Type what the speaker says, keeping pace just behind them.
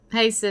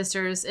Hey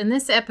sisters, in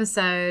this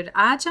episode,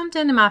 I jumped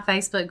into my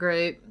Facebook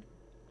group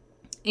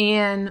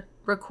and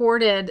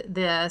recorded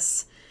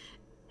this,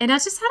 and I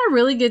just had a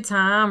really good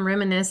time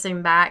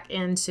reminiscing back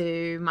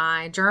into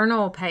my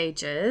journal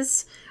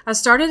pages. I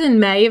started in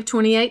May of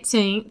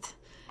 2018.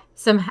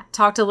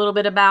 Talked a little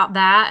bit about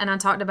that, and I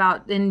talked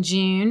about in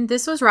June.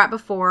 This was right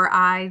before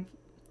my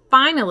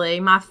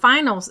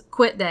final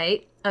quit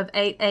date of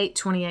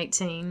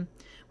 8/8/2018,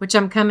 which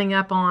I'm coming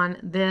up on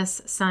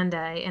this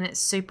Sunday, and it's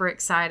super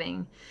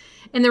exciting.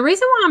 And the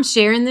reason why I'm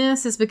sharing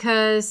this is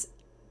because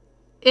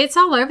it's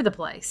all over the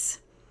place.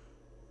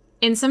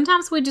 And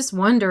sometimes we just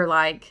wonder,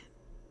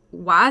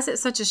 why is it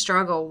such a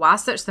struggle? Why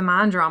such the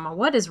mind drama?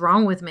 What is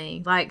wrong with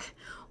me?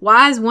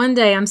 Why is one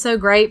day I'm so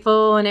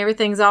grateful and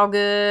everything's all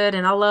good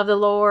and I love the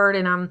Lord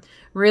and I'm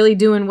really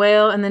doing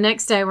well, and the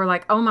next day we're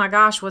like, oh my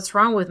gosh, what's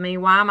wrong with me?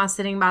 Why am I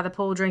sitting by the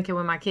pool drinking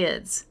with my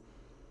kids?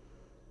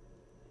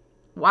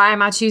 Why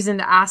am I choosing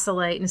to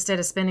isolate instead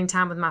of spending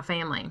time with my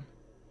family?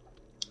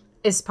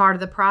 It's part of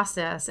the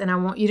process, and I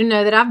want you to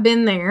know that I've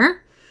been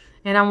there,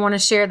 and I want to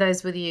share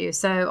those with you.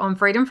 So on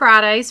Freedom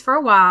Fridays for a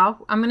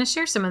while, I'm going to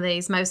share some of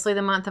these, mostly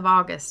the month of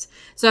August.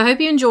 So I hope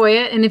you enjoy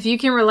it, and if you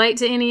can relate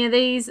to any of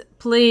these,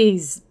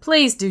 please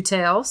do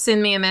tell.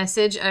 Send me a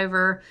message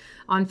over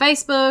on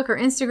Facebook or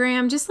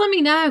Instagram. Just let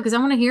me know, because I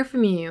want to hear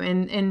from you,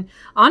 and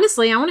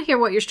honestly, I want to hear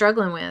what you're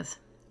struggling with,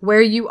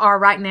 where you are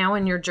right now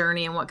in your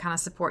journey, and what kind of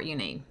support you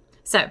need.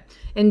 So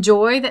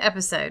enjoy the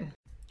episode.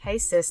 Hey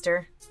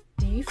sister,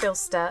 do you feel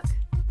stuck?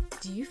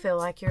 Do you feel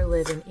like you're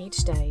living each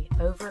day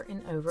over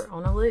and over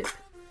on a loop?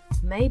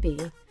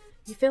 Maybe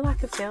you feel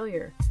like a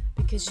failure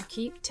because you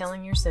keep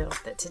telling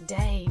yourself that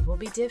today will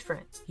be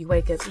different. You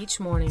wake up each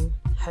morning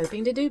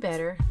hoping to do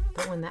better,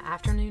 but when the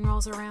afternoon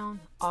rolls around,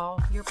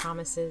 all your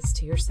promises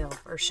to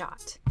yourself are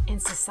shot.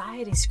 And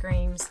society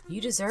screams,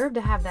 you deserve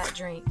to have that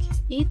drink,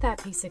 eat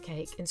that piece of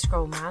cake, and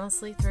scroll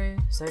mindlessly through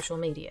social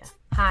media.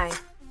 Hi,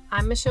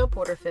 I'm Michelle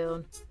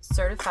Porterfield,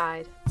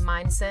 certified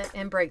mindset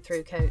and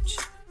breakthrough coach,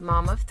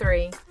 mom of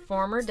 3,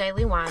 former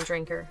daily wine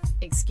drinker,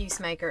 excuse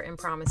maker, and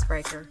promise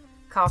breaker.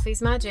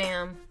 Coffee's my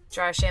jam,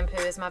 dry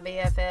shampoo is my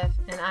BFF,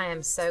 and I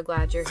am so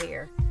glad you're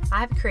here. I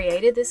have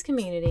created this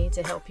community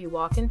to help you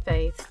walk in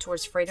faith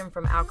towards freedom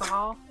from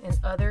alcohol and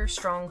other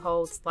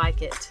strongholds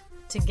like it.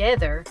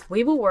 Together,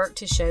 we will work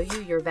to show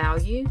you your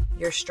value,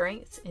 your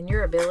strength, and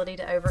your ability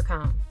to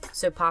overcome.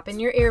 So pop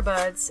in your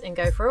earbuds and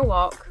go for a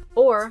walk,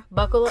 or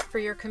buckle up for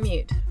your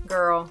commute.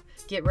 Girl,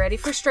 get ready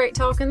for straight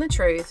talk and the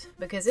truth,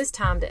 because it's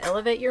time to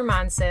elevate your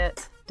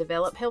mindset,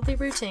 develop healthy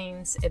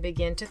routines, and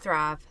begin to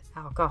thrive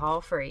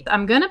alcohol-free.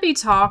 I'm going to be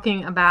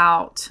talking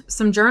about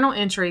some journal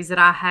entries that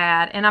I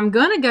had, and I'm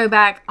going to go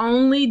back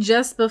only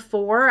just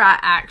before I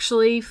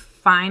actually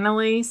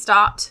finally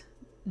stopped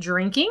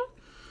drinking,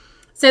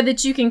 so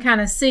that you can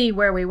kind of see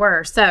where we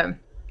were. So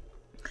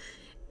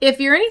if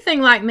you're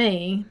anything like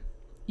me,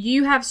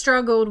 you have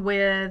struggled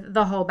with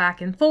the whole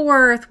back and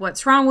forth.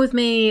 What's wrong with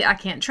me? I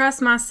can't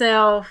trust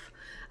myself.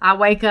 I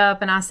wake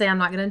up and I say, I'm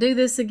not going to do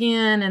this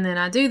again. And then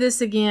I do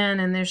this again.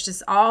 And there's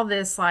just all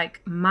this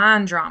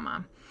mind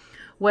drama.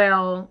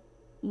 Well,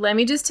 let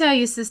me just tell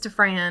you, Sister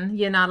Fran,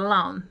 you're not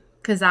alone,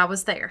 because I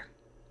was there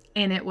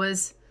and it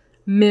was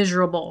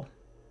miserable.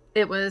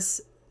 It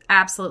was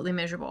absolutely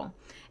miserable.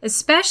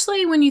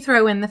 Especially when you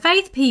throw in the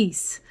faith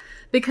piece,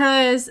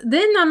 because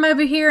then I'm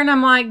over here and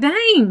I'm like,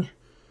 dang,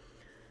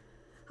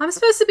 I'm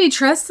supposed to be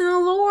trusting the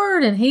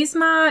Lord, and He's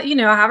my,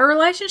 I have a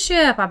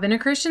relationship. I've been a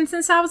Christian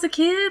since I was a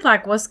kid.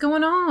 What's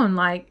going on?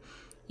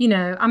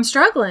 I'm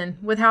struggling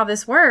with how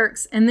this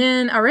works. And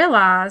then I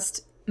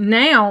realized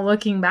now,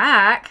 looking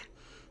back,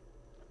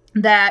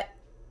 that,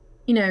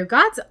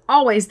 God's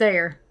always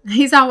there.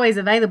 He's always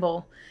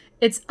available.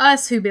 It's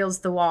us who builds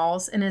the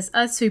walls, and it's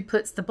us who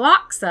puts the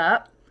blocks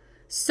up.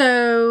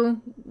 So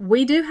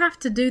we do have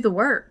to do the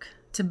work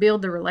to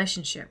build the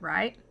relationship,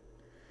 right?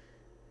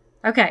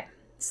 Okay,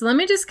 so let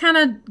me just kind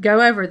of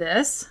go over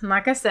this. And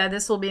like I said,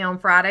 this will be on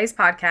Friday's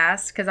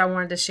podcast because I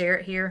wanted to share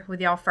it here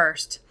with y'all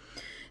first.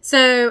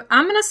 So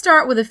I'm going to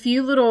start with a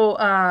few little,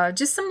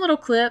 just some little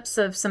clips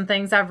of some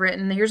things I've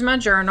written. Here's my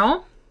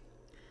journal.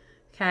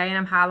 Okay, and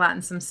I'm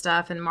highlighting some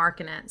stuff and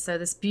marking it. So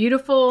this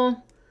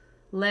beautiful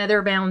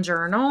leather-bound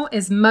journal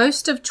is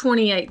most of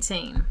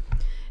 2018.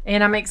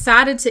 And I'm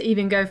excited to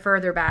even go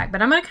further back.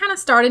 But I'm going to kind of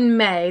start in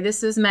May.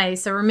 This is May.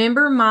 So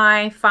remember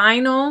my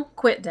final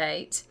quit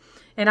date.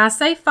 And I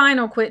say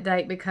final quit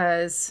date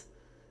because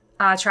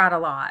I tried a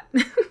lot.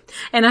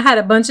 And I had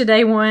a bunch of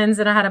day ones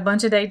and I had a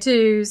bunch of day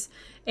twos.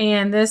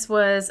 And this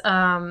was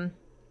a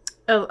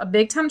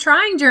big time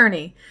trying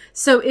journey.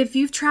 So if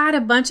you've tried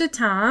a bunch of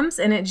times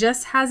and it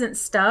just hasn't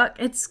stuck,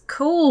 it's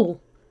cool.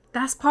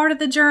 That's part of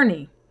the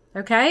journey.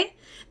 Okay?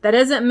 That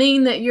doesn't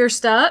mean that you're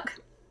stuck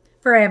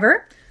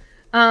forever.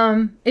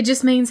 It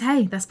just means,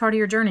 hey, that's part of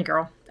your journey,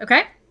 girl.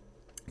 Okay?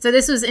 So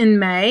this was in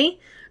May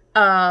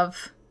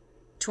of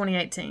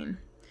 2018.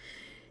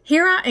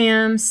 Here I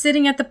am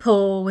sitting at the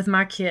pool with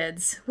my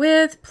kids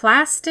with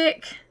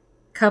plastic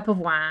cup of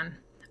wine.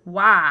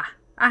 Why?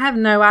 I have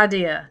no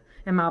idea.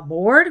 Am I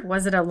bored?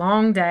 Was it a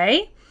long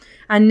day?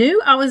 I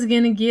knew I was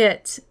going to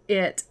get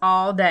it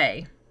all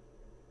day.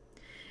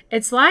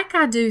 It's like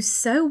I do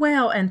so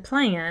well and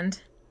plan,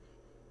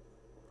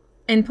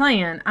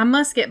 I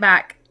must get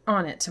back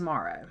on it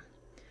tomorrow.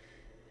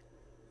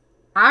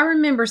 I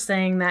remember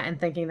saying that and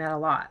thinking that a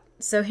lot.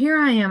 So here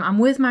I am. I'm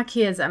with my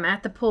kids. I'm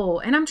at the pool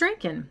and I'm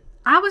drinking.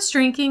 I was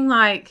drinking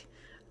like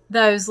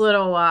those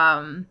little,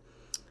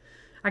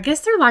 I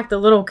guess they're like the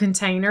little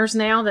containers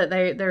now that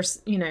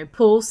they're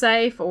pool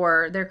safe,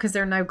 or because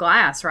they're no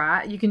glass,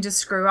 right? You can just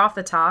screw off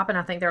the top, and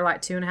I think they're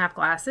like 2.5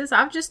 glasses.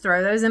 I would just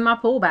throw those in my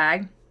pool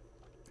bag.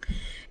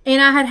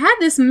 And I had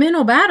this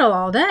mental battle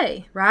all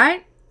day,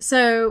 right?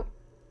 So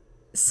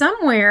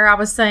somewhere I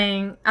was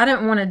saying, I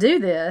didn't want to do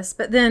this.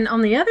 But then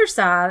on the other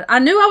side, I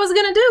knew I was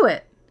going to do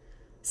it.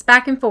 It's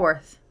back and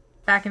forth.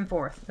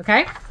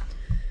 Okay?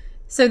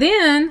 So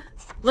then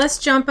let's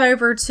jump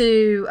over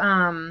to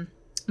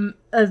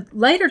a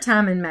later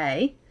time in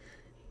May.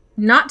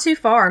 Not too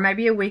far,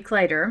 maybe a week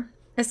later.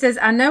 It says,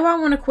 I know I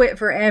want to quit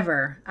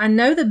forever. I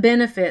know the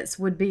benefits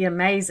would be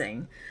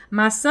amazing.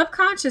 My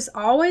subconscious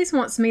always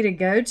wants me to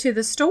go to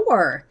the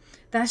store.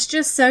 That's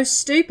just so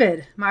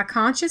stupid. My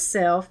conscious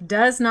self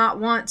does not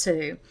want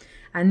to.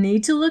 I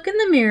need to look in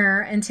the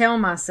mirror and tell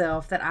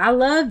myself that I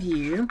love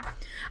you.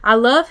 I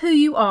love who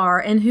you are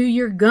and who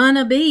you're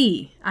gonna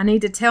be. I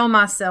need to tell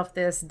myself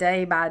this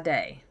day by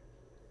day.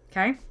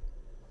 Okay?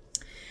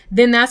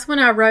 Then that's when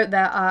I wrote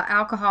that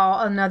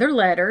another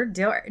letter.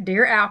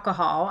 Dear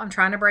alcohol, I'm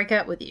trying to break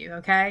up with you,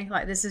 okay?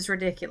 Like, this is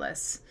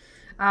ridiculous.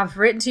 I've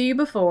written to you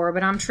before,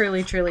 but I'm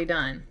truly, truly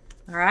done.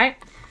 All right?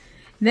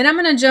 Then I'm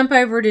going to jump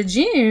over to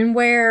June,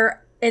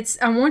 where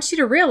I want you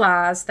to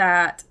realize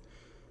that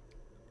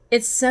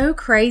it's so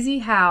crazy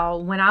how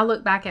when I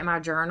look back at my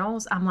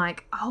journals, I'm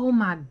like, oh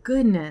my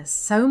goodness,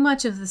 so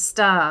much of the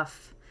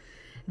stuff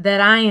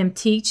that I am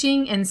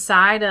teaching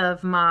inside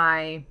of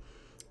my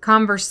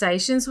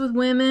conversations with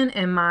women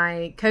and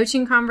my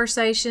coaching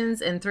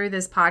conversations and through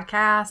this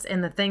podcast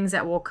and the things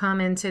that will come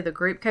into the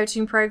group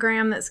coaching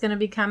program that's going to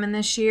be coming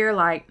this year,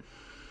 like,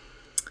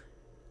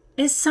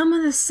 it's some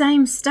of the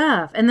same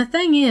stuff. And the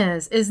thing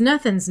is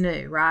nothing's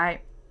new,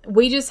 right?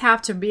 We just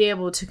have to be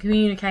able to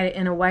communicate it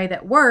in a way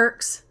that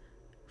works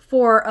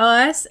for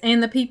us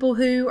and the people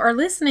who are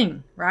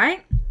listening,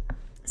 right?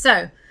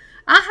 So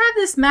I have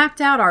this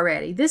mapped out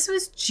already. This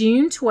was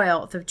June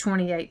 12th of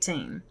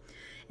 2018.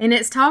 And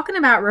it's talking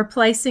about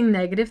replacing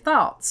negative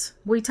thoughts.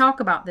 We talk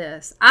about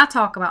this. I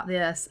talk about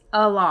this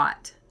a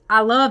lot.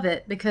 I love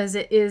it because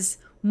it is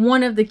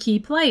one of the key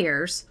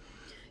players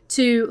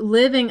to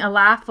living a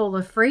life full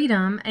of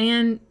freedom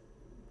and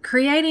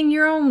creating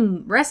your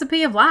own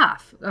recipe of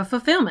life, of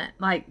fulfillment.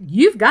 Like,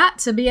 you've got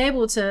to be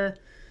able to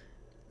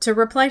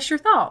replace your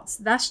thoughts.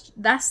 That's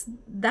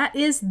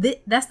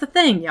the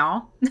thing,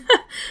 y'all.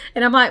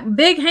 And I'm like,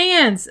 big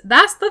hands.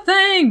 That's the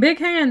thing. Big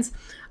hands.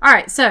 All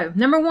right, so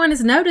number 1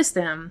 is notice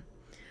them.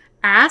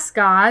 Ask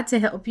God to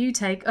help you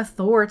take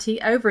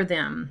authority over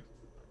them.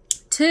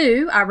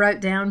 2, I wrote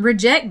down,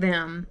 reject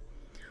them.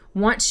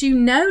 Once you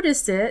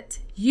notice it,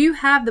 you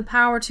have the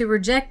power to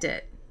reject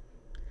it.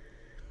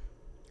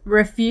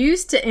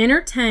 Refuse to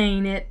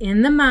entertain it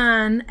in the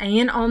mind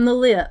and on the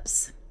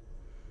lips.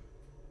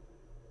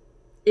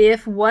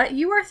 If what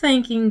you are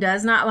thinking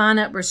does not line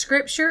up with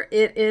Scripture,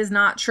 it is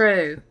not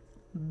true.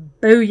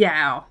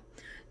 Booyah.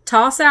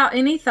 Toss out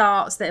any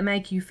thoughts that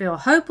make you feel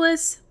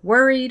hopeless,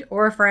 worried,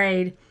 or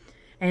afraid.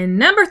 And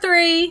number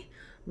 3,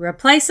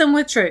 replace them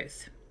with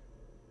truth.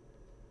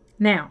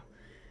 Now,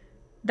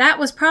 that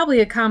was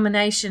probably a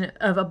combination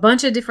of a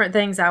bunch of different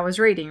things I was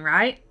reading,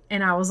 right?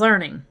 And I was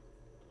learning.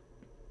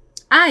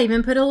 I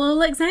even put a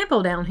little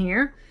example down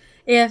here.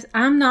 If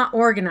I'm not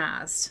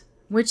organized,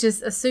 which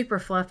is a super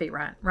fluffy,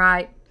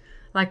 right?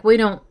 Like, we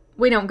don't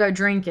go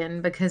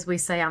drinking because we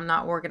say I'm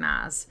not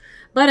organized.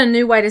 But a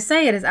new way to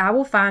say it is I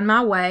will find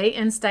my way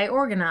and stay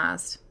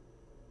organized.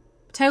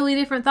 Totally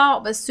different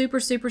thought, but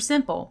super, super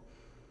simple.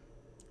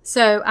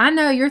 So I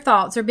know your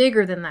thoughts are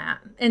bigger than that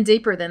and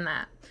deeper than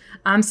that.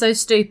 I'm so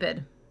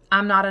stupid.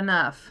 I'm not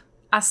enough.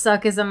 I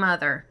suck as a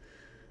mother.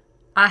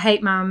 I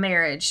hate my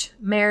marriage.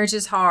 Marriage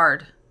is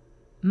hard.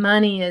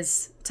 Money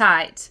is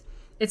tight.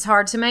 It's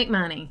hard to make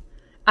money.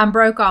 I'm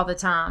broke all the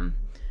time.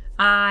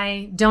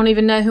 I don't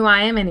even know who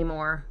I am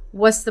anymore.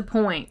 What's the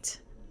point?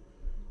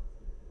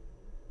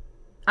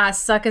 I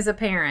suck as a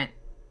parent.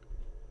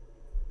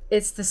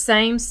 It's the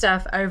same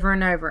stuff over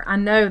and over. I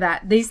know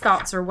that these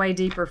thoughts are way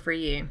deeper for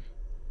you.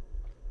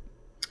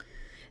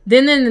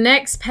 Then in the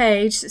next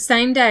page,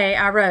 same day,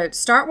 I wrote,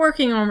 start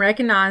working on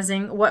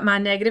recognizing what my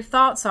negative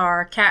thoughts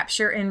are,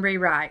 capture and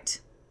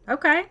rewrite.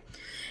 Okay.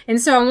 And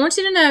so I want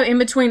you to know, in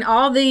between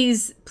all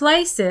these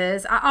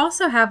places, I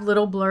also have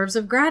little blurbs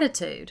of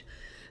gratitude.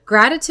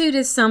 Gratitude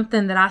is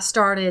something that I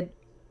started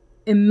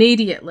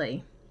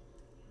immediately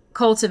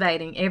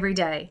cultivating every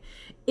day.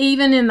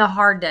 Even in the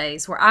hard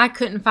days where I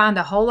couldn't find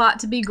a whole lot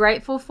to be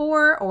grateful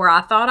for, or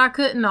I thought I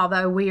couldn't,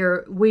 although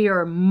we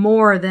are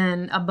more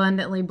than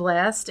abundantly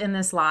blessed in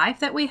this life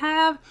that we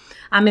have.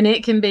 I mean,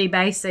 it can be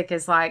basic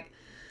as like,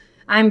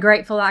 I'm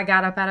grateful I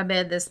got up out of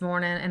bed this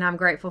morning, and I'm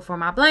grateful for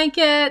my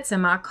blankets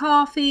and my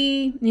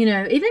coffee. You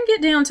know, even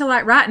get down to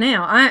like right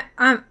now,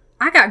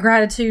 I got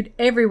gratitude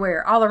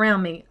everywhere, all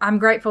around me. I'm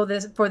grateful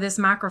for this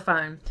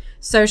microphone,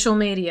 social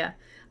media,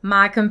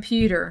 my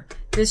computer,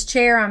 this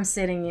chair I'm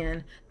sitting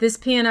in, this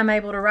pen I'm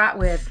able to write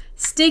with,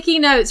 sticky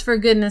notes, for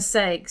goodness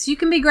sakes. You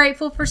can be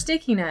grateful for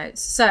sticky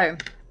notes. So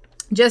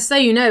just so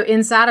you know,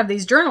 inside of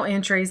these journal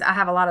entries, I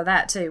have a lot of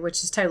that too,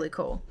 which is totally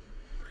cool.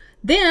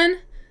 Then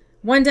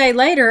one day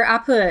later, I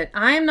put,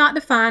 I am not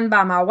defined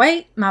by my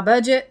weight, my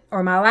budget,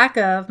 or my lack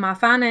of, my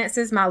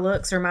finances, my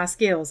looks, or my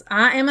skills.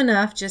 I am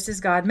enough just as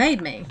God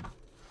made me.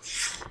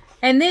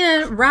 And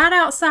then right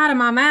outside of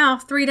my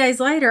mouth, 3 days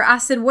later, I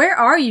said, where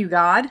are you,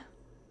 God?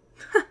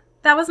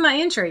 That was my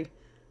entry.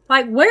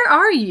 Like, where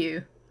are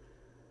you?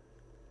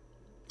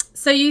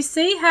 So you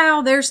see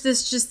how there's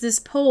this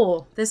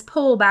pull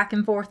back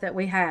and forth that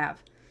we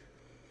have.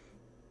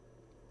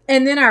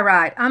 And then I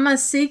write, I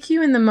must seek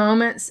you in the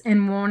moments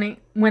and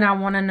when I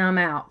want to numb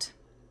out.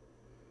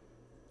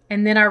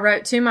 And then I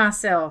wrote to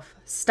myself,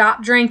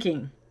 stop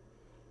drinking.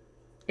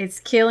 It's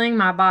killing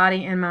my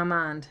body and my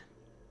mind.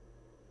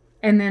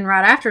 And then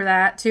right after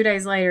that, 2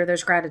 days later,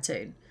 there's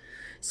gratitude.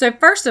 So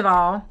first of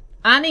all,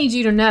 I need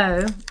you to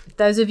know,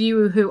 those of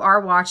you who are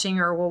watching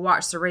or will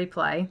watch the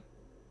replay,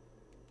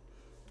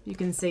 you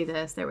can see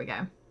this. There we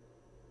go.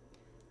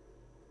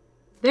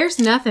 There's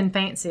nothing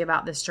fancy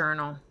about this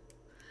journal.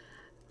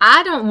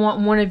 I don't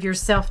want one of your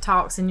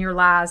self-talks and your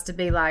lies to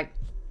be like,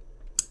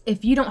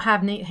 if you don't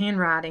have neat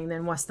handwriting,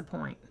 then what's the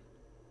point?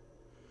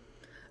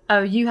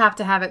 Oh, you have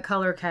to have it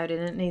color-coded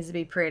and it needs to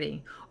be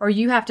pretty. Or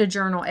you have to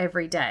journal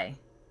every day.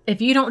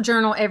 If you don't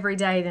journal every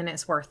day, then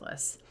it's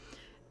worthless.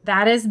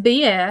 That is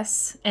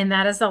BS, and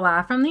that is a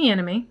lie from the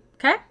enemy,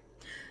 okay?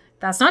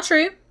 That's not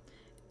true.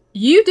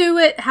 You do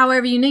it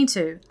however you need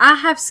to. I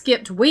have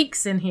skipped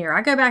weeks in here.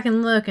 I go back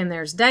and look, and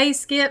there's day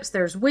skips,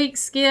 there's week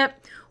skip.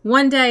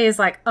 One day is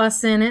like a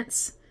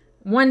sentence.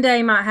 One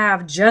day might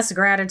have just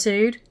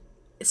gratitude.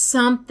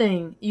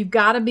 Something. You've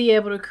got to be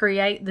able to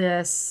create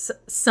this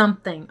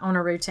something on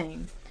a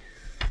routine.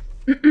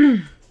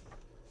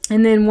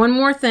 And then one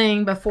more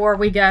thing before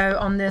we go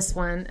on this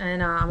one,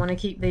 and I want to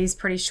keep these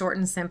pretty short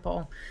and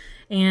simple.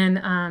 And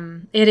I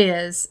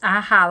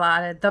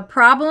highlighted, the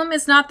problem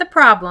is not the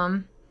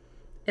problem,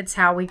 it's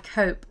how we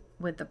cope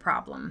with the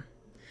problem.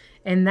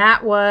 And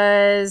that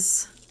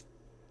was,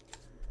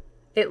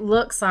 it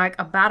looks like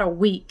about a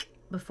week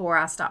before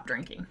I stopped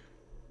drinking.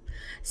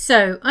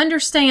 So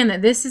understand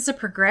that this is a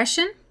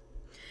progression,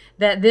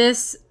 that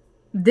this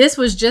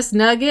was just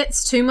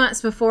nuggets 2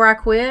 months before I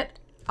quit.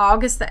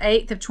 August the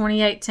 8th of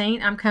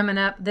 2018, I'm coming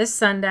up this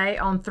Sunday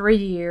on 3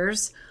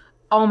 years.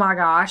 Oh my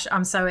gosh,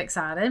 I'm so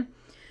excited.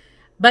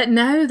 But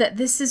know that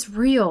this is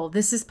real.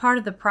 This is part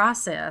of the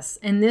process.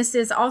 And this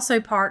is also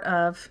part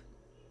of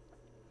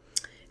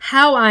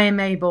how I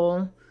am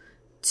able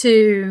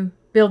to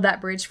build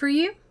that bridge for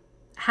you,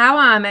 how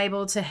I'm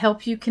able to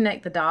help you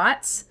connect the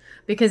dots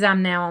because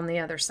I'm now on the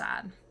other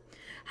side.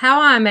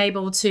 How I'm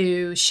able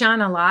to shine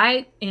a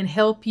light and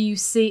help you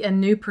see a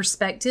new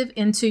perspective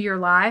into your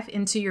life,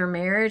 into your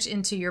marriage,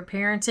 into your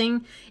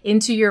parenting,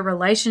 into your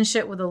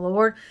relationship with the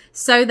Lord,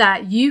 so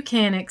that you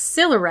can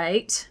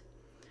accelerate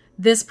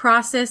this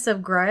process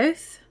of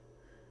growth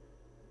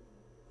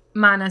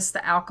minus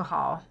the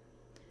alcohol.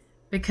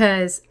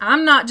 Because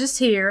I'm not just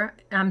here,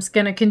 I'm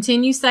going to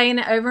continue saying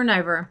it over and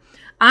over,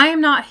 I am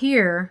not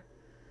here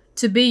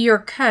to be your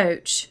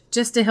coach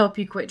just to help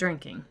you quit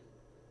drinking.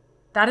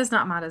 That is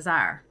not my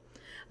desire.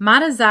 My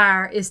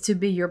desire is to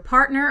be your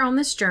partner on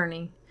this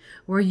journey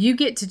where you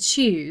get to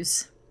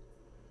choose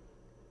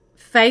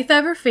faith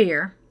over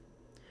fear,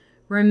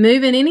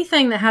 removing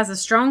anything that has a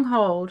strong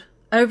hold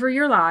over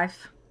your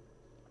life,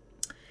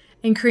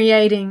 and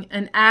creating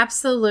an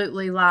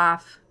absolutely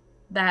life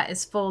that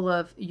is full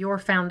of your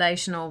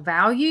foundational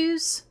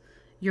values,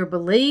 your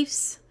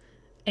beliefs,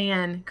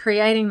 and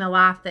creating the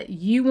life that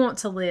you want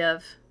to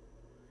live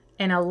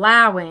and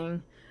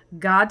allowing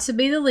God to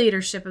be the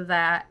leadership of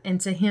that and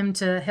to Him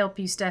to help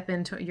you step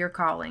into your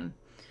calling.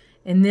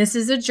 And this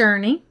is a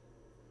journey.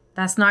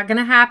 That's not going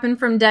to happen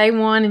from day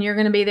one and you're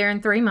going to be there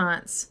in 3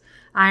 months.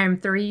 I am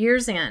 3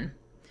 years in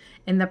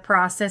and the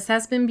process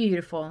has been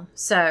beautiful.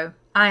 So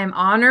I am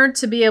honored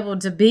to be able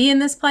to be in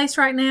this place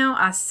right now.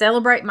 I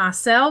celebrate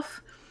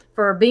myself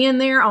for being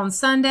there on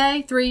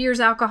Sunday, 3 years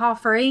alcohol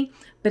free,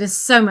 but it's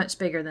so much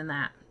bigger than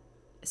that.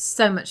 It's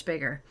so much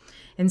bigger.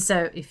 And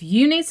so if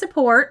you need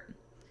support,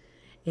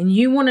 and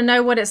you want to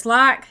know what it's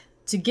like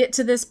to get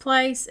to this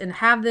place and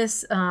have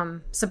this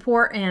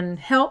support and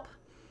help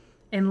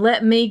and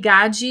let me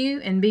guide you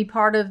and be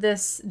part of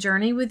this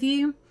journey with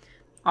you,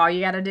 all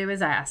you got to do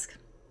is ask.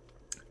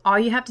 All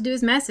you have to do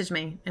is message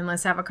me and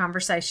let's have a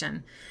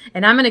conversation.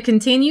 And I'm going to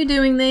continue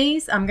doing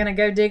these. I'm going to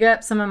go dig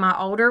up some of my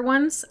older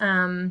ones.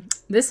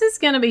 This is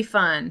going to be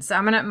fun. So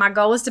my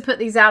goal is to put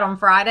these out on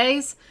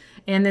Fridays,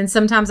 and then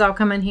sometimes I'll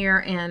come in here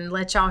and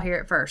let y'all hear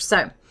it first.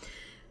 So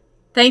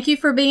thank you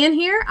for being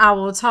here. I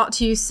will talk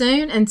to you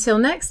soon. Until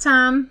next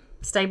time,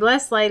 stay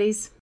blessed,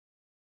 ladies.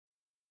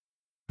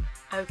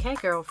 Okay,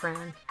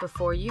 girlfriend,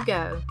 before you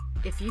go,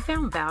 if you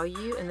found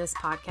value in this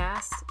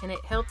podcast and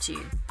it helped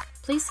you,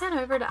 please head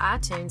over to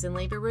iTunes and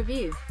leave a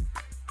review.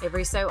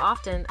 Every so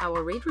often, I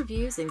will read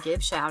reviews and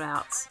give shout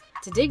outs.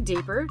 To dig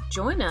deeper,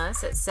 join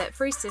us at Set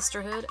Free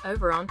Sisterhood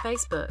over on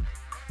Facebook.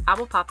 I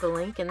will pop the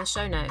link in the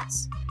show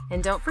notes.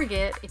 And don't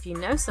forget, if you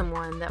know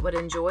someone that would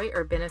enjoy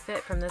or benefit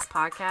from this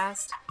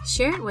podcast,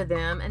 share it with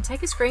them and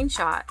take a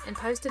screenshot and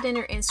post it in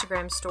your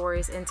Instagram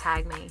stories and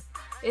tag me.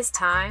 It's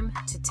time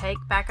to take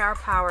back our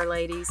power,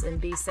 ladies, and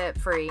be set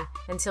free.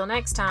 Until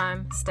next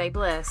time, stay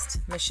blessed.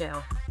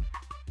 Michelle.